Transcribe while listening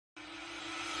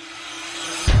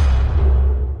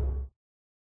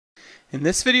In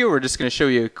this video, we're just going to show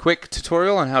you a quick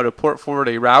tutorial on how to port forward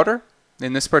a router.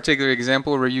 In this particular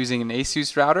example, we're using an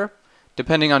ASUS router.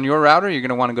 Depending on your router, you're going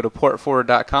to want to go to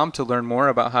portforward.com to learn more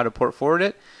about how to port forward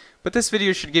it. But this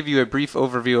video should give you a brief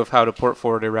overview of how to port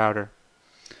forward a router.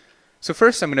 So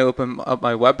first, I'm going to open up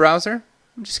my web browser.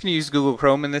 I'm just going to use Google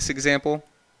Chrome in this example.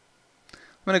 I'm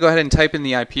going to go ahead and type in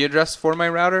the IP address for my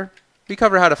router. We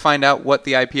cover how to find out what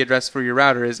the IP address for your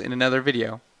router is in another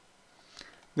video.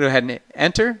 Go ahead and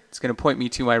enter. It's going to point me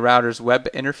to my router's web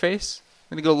interface.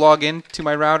 I'm going to go log in to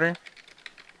my router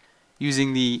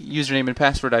using the username and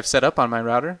password I've set up on my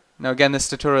router. Now again, this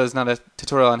tutorial is not a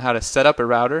tutorial on how to set up a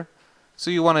router,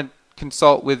 so you want to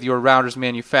consult with your router's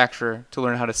manufacturer to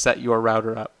learn how to set your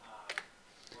router up.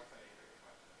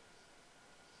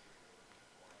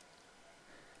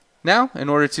 Now, in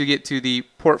order to get to the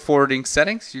port forwarding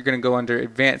settings, you're going to go under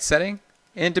Advanced Setting,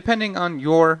 and depending on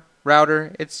your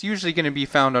router, it's usually going to be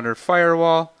found under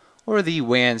Firewall or the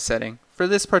WAN setting. For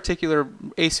this particular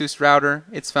ASUS router,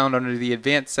 it's found under the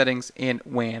Advanced Settings and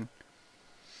WAN.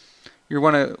 You're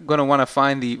going to want to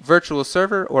find the Virtual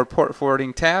Server or Port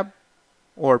Forwarding tab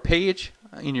or page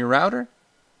in your router.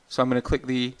 So I'm going to click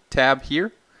the tab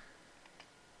here.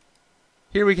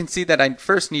 Here we can see that I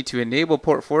first need to enable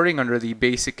port forwarding under the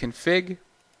basic config.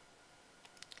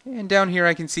 And down here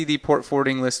I can see the port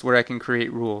forwarding list where I can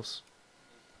create rules.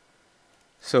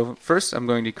 So first I'm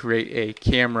going to create a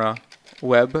camera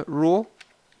web rule.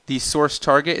 The source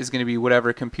target is going to be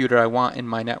whatever computer I want in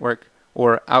my network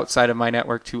or outside of my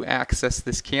network to access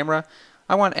this camera.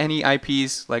 I want any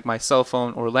IPs like my cell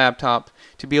phone or laptop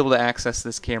to be able to access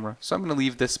this camera. So I'm going to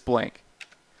leave this blank.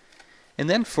 And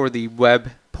then for the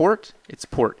web port, it's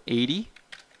port 80.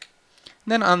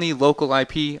 And then on the local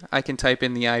IP, I can type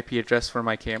in the IP address for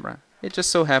my camera. It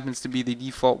just so happens to be the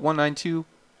default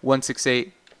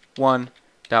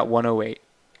 192.168.1.108.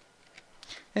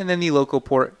 And then the local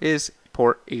port is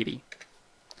port 80.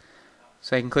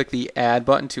 So I can click the Add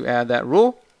button to add that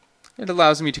rule. It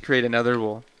allows me to create another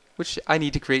rule, which I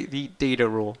need to create the data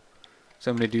rule.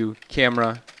 So I'm going to do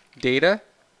camera data.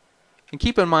 And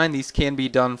keep in mind these can be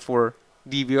done for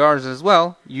DVRs as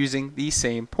well using the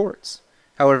same ports.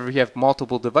 However, if you have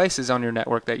multiple devices on your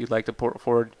network that you'd like to port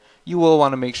forward, you will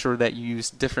want to make sure that you use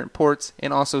different ports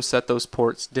and also set those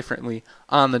ports differently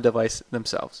on the device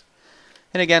themselves.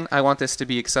 And again, I want this to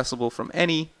be accessible from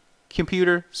any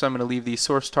computer, so I'm going to leave the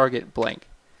source target blank.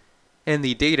 And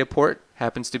the data port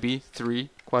happens to be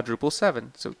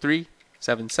 377, so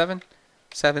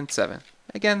 37777.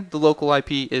 Again, the local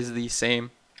IP is the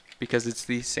same because it's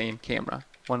the same camera,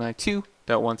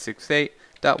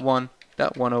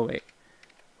 192.168.1.108.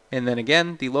 And then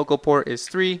again, the local port is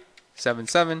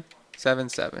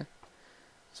 37777.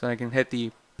 So I can hit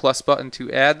the plus button to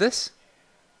add this.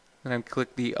 And I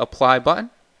click the apply button.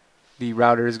 The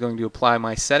router is going to apply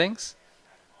my settings.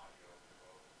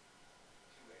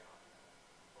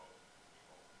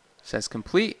 It says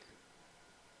complete.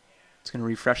 It's going to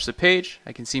refresh the page.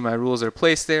 I can see my rules are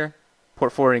placed there.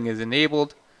 Port forwarding is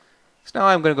enabled. So now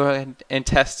I'm going to go ahead and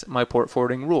test my port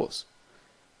forwarding rules.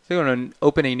 So I'm going to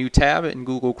open a new tab in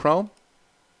Google Chrome.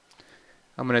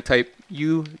 I'm going to type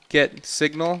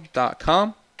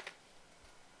ugetsignal.com.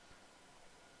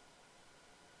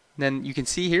 Then you can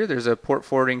see here there's a port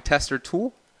forwarding tester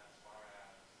tool.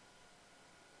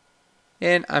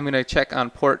 And I'm going to check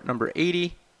on port number 80.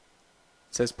 It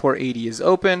says port 80 is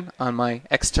open on my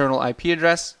external IP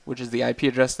address, which is the IP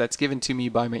address that's given to me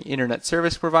by my internet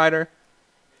service provider.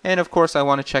 And of course I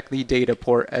want to check the data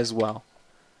port as well.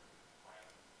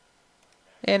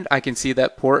 And I can see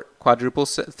that port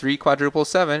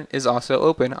 377 is also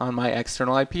open on my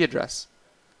external IP address.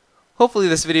 Hopefully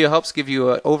this video helps give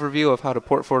you an overview of how to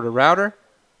port forward a router.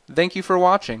 Thank you for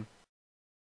watching.